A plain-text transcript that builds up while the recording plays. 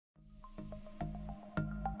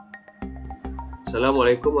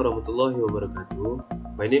Assalamualaikum warahmatullahi wabarakatuh.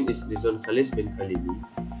 My name is Ridzuan bin Khalili.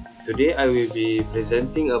 Today I will be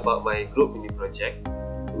presenting about my group mini project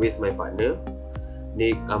with my partner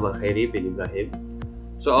Ahmad Khairi bin Ibrahim.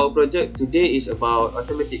 So our project today is about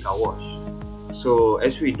automatic car wash. So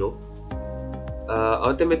as we know,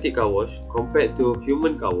 automatic car wash compared to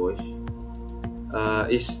human car wash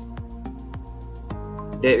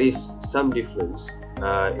there is some difference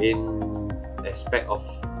in aspect of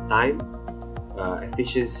time,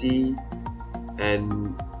 efficiency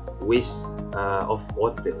and waste of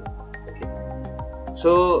water. Okay.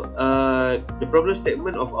 So the problem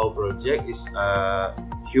statement of our project is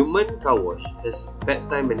human car wash has bad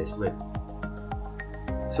time management.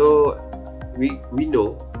 So we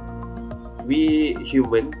know we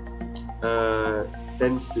human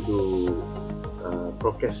tends to do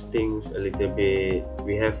procrastinate things a little bit.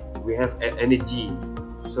 We have energy,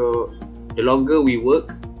 so the longer we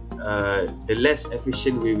work, the less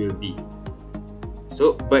efficient we will be.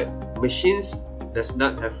 So but machines does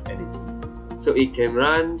not have energy, so it can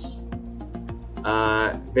run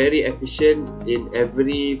very efficient in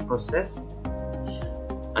every process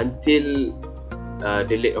until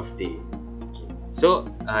the late of day. So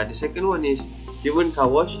the second one is human car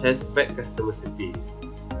wash has bad customer service,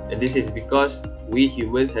 and this is because we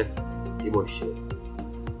humans have emotion.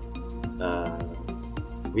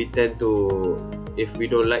 We tend to, if we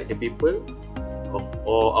don't like the people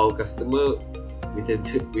or our customer, we tend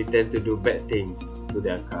to do bad things to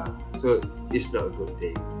their car. So it's not a good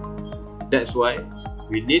thing. That's why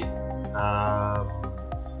we need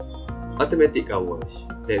automatic car wash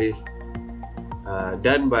that is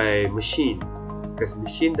done by machine, because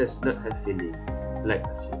machine does not have feelings like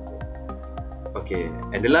us. Okay,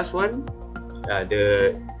 and the last one, I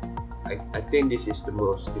think this is the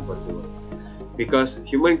most important one, because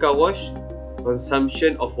human car wash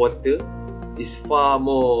consumption of water is far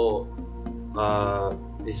more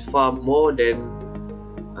than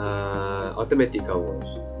automatic car wash,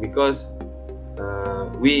 because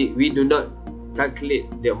we do not calculate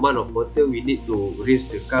the amount of water we need to rinse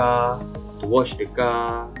the car, to wash the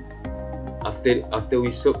car, after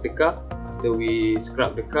we soak the car, after we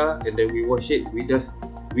scrub the car, and then we wash it.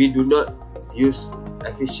 We do not use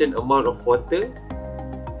efficient amount of water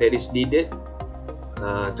that is needed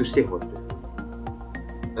to save water.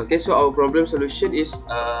 Okay, so our problem solution is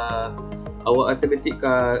our automatic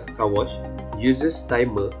car wash uses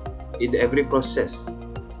timer in every process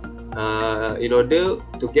in order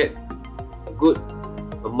to get good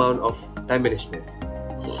amount of time management.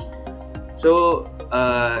 So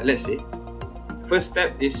let's say first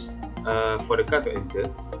step is for the car to enter,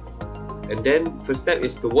 and then first step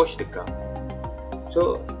is to wash the car.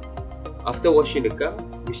 So after washing the car,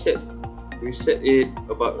 we set it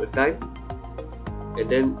about a time, and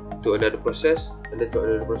then to another process, and then to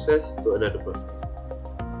another process, to another process.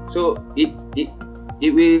 So it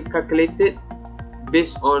will calculate it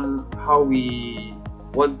based on how we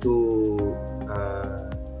want to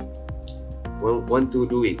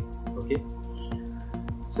do it. Okay.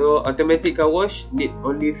 So automatic car wash need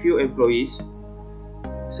only few employees.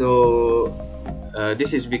 So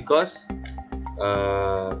this is because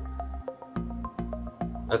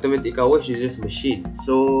automatic car wash uses machine,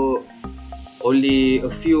 so only a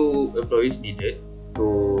few employees needed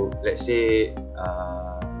to, let's say,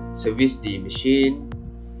 service the machine,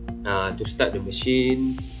 to start the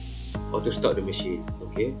machine, or to stop the machine.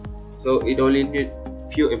 Okay, so it only need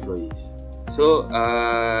few employees. So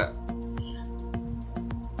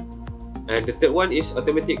and the third one is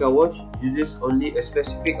automatic car wash uses only a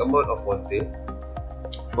specific amount of water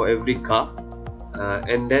for every car,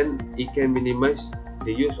 and then it can minimize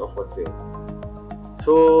the use of water.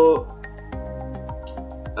 So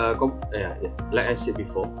like I said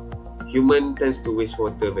before, human tends to waste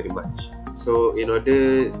water very much. So in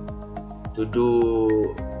order to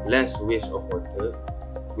do less waste of water,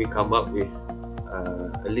 we come up with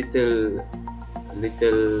a little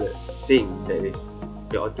thing that is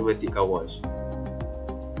the automatic car wash.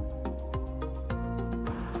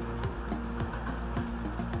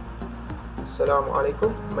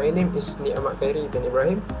 Assalamualaikum. My name is Ahmad Khairi bin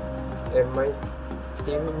Ibrahim, and my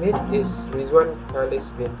teammate is Ridzuan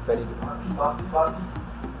bin Khalili.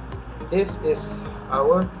 This is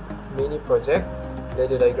our mini project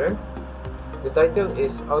ladder diagram. The title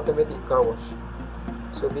is automatic car wash.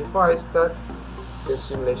 So before I start the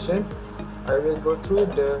simulation, I will go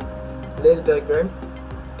through the ladder diagram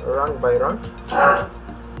rung by rung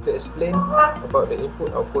to explain about the input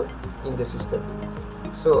output in the system.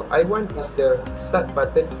 So I1 is the start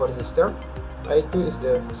button for the system, I2 is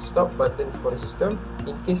the stop button for the system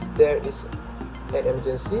in case there is an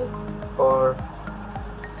emergency or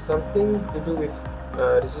something to do with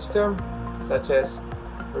the system, such as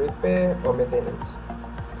repair or maintenance.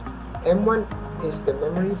 M1 is the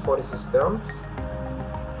memory for the systems.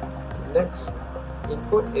 Next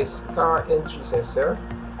input is car entry sensor.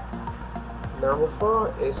 Number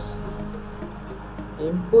 4 is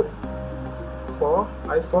input for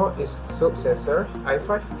I4 is soap sensor,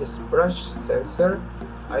 I5 is brush sensor,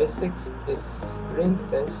 I6 is rinse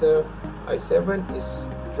sensor, I7 is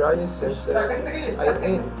dryer sensor,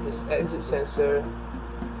 I8 is exit sensor,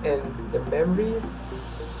 and the memory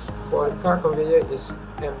for the car conveyor is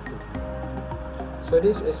empty. So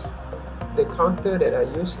this is the counter that I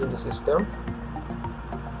use in the system.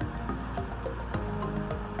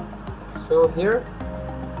 So here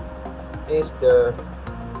is the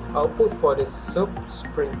output for the soap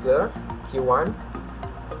sprinkler Q1,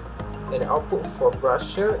 and output for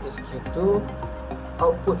brusher is Q2,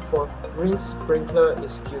 output for rinse sprinkler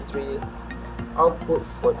is Q3, output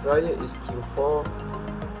for dryer is Q4,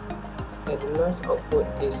 and the last output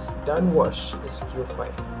is done wash is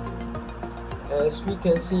Q5. As we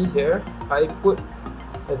can see here, I put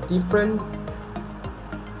a different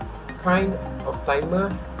kind of timer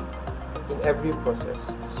in every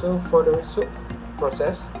process. So for the soap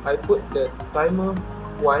process, I put the timer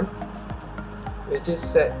 1, which is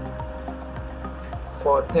set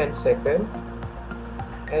for 10 seconds,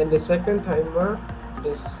 and the second timer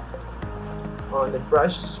is on the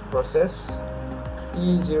brush process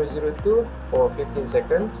T002 for 15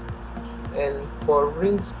 seconds, and for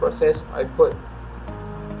rinse process I put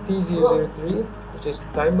T003, which is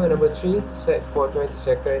timer number 3, set for 20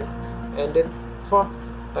 seconds, and the fourth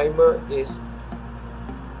timer is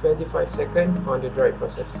 25 seconds on the dry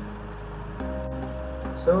process.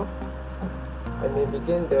 So I may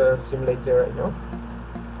begin the simulator right now.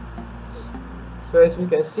 So as we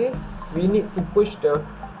can see, we need to push the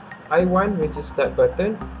I1, which is start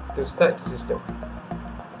button, to start the system.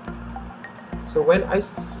 So when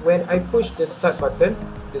I push the start button,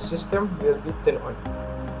 the system will be turned on.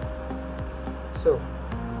 So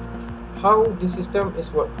how the system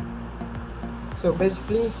is work? So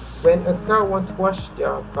basically, when a car wants to wash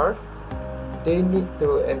their car, they need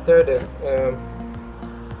to enter the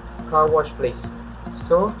car wash place.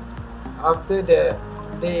 So after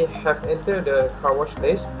they have entered the car wash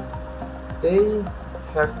place, they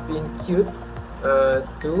have been queued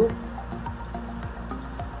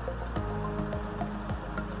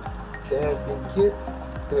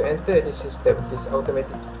to enter the system, this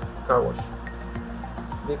automatic car wash.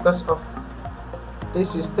 Because of this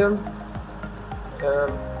system,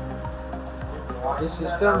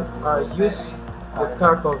 use the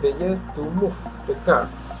car conveyor to move the car.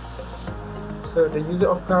 So the user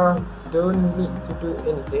of car don't need to do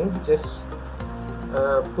anything, just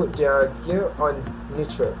put their gear on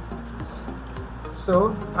neutral.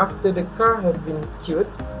 So after the car has been queued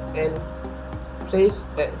and placed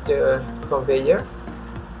at the conveyor,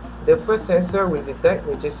 the first sensor will detect,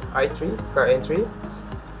 which is I3, car entry.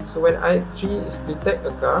 So when I3 is detect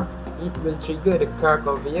a car, it will trigger the car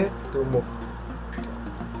conveyor to move.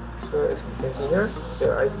 So as you can see here, the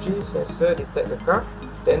I3 sensor detect the car,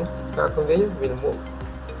 then car conveyor will move.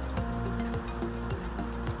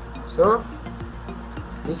 So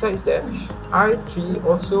besides that, I3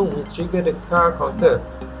 also will trigger the car counter.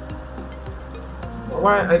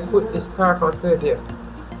 Why I put this car counter here?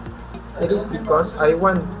 It is because I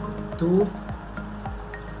want to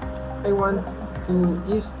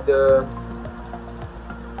ease the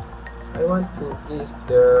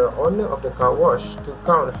owner of the car wash to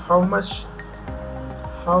count how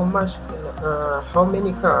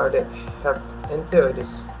many cars that have entered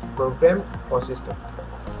this program or system.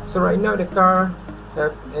 So right now the car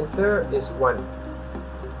have entered is 1.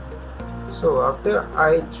 So after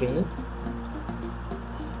I3,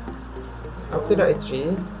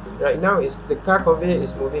 right now is the car conveyor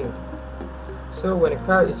is moving. So when a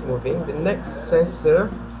car is moving, the next sensor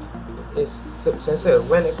is soap sensor.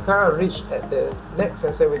 When a car reach at the next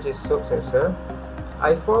sensor, which is soap sensor,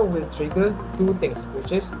 I4 will trigger two things,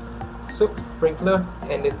 which is soap sprinkler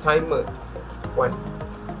and the timer 1.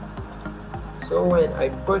 So when I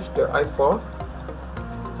push the I4,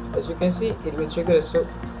 as you can see, it will trigger the soap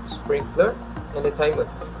sprinkler and the timer.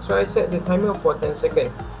 So I set the timer for 10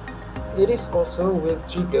 seconds. It is also will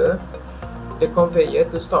trigger the conveyor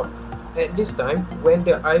to stop. At this time, when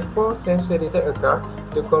the I4 sensor detect a car,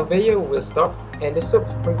 the conveyor will stop and the soap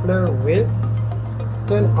sprinkler will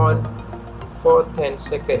turn on for 10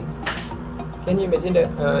 seconds. Can you imagine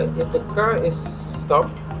that if the car is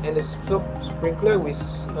stopped and the soap sprinkler will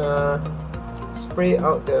spray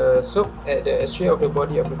out the soap at the exterior of the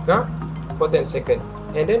body of the car for 10 seconds,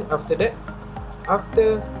 and then after that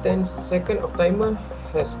After 10 seconds of timer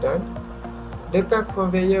has done, the car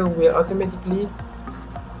conveyor will automatically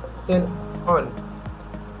turn on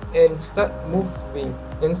and start moving.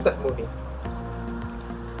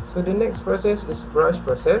 So the next process is brush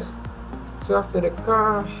process. So after the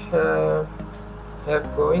car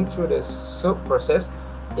have going through the soap process,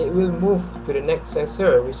 it will move to the next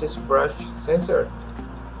sensor, which is brush sensor.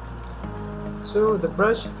 So the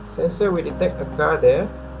brush sensor will detect a car there,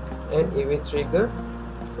 and it will trigger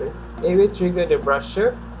the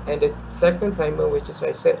brusher and the second timer, which is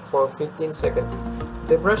I set for 15 seconds.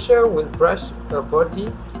 The brusher will brush a body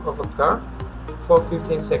of a car for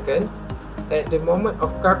 15 seconds. At the moment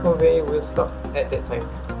of car conveyor will stop at that time.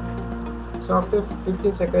 So after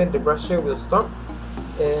 15 seconds, the brusher will stop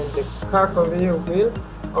and the car conveyor will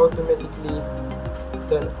automatically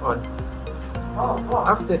turn on.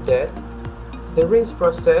 After that, the rinse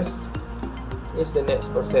process is the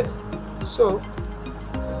next process. So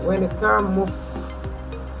when the car moves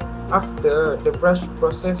after the brush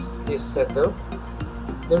process is settled,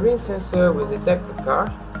 the rinse sensor will detect the car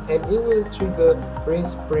and it will trigger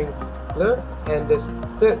rinse sprinkler and the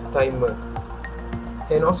third timer,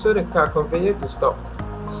 and also the car conveyor to stop.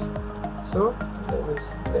 So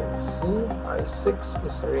let's see, I6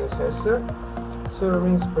 is the rinse sensor. So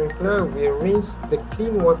rinse sprinkler will rinse the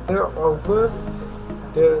clean water over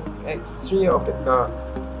the exterior of the car.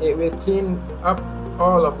 It will clean up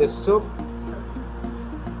all of the soap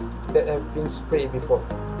that have been sprayed before.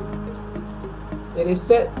 It is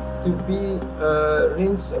set to be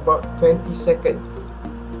rinse about 20 seconds.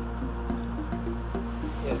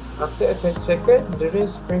 Yes, after 20 seconds, the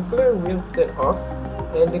rinse sprinkler will turn off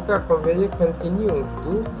and the car conveyor continue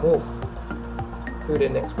to move to the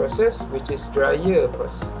next process, which is dryer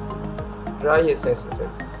sensor.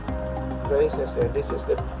 This is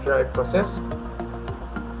the dry process.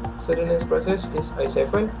 So the next process is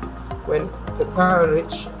I7. When the car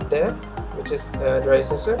reach there, which is dryer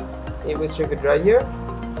sensor, it will trigger dryer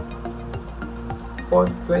for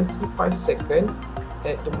 25 seconds.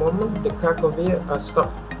 At the moment the car conveyor are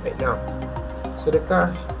stopped right now. So the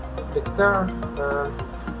car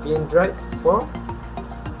being dried for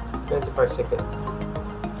 25 seconds.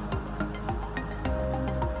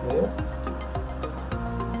 Okay.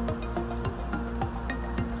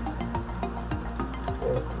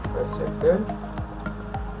 25 seconds.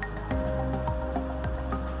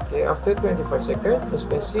 Okay, after 25 seconds, as you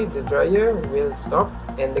can see, the dryer will stop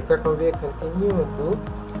and the car conveyor continue to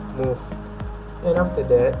move. And after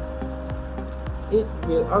that, it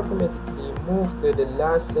will automatically move to the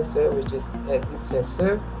last sensor, which is exit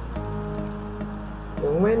sensor.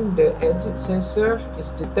 And when the exit sensor is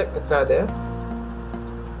detect a car there,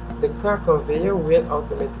 the car conveyor will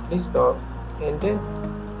automatically stop, and then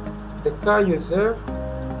the car user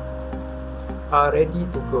are ready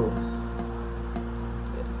to go.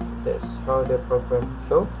 That's how the program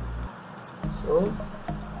flow. So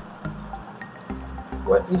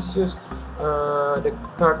what is used the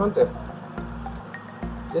car counter?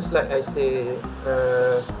 Just like I said,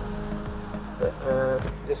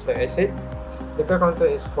 the car counter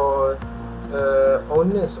is for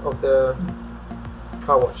owners of the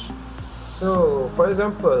car wash. So for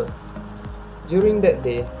example, during that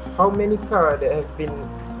day, how many cars that have been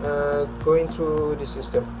going through the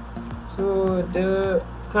system? So the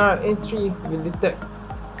car entry will detect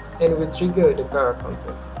and will trigger the car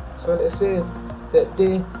counter. So let's say that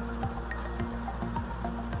day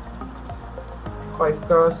 5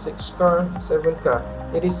 cars, 6 cars, 7 cars.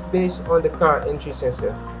 It is based on the car entry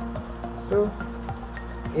sensor. So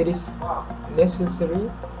it is necessary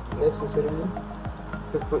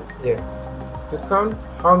to put here to count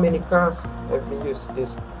how many cars have been used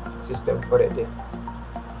this system for that day.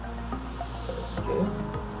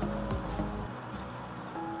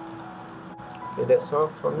 Okay, that's all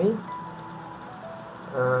for me.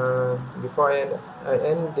 Before I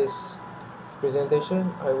end this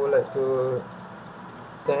presentation, I would like to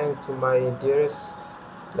thank to my dearest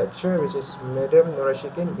lecturer, which is Madam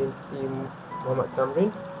Norashikin binti Muhammad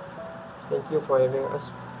Thamrin. Thank you for having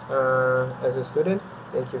us as a student.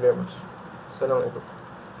 Thank you very much. Assalamualaikum.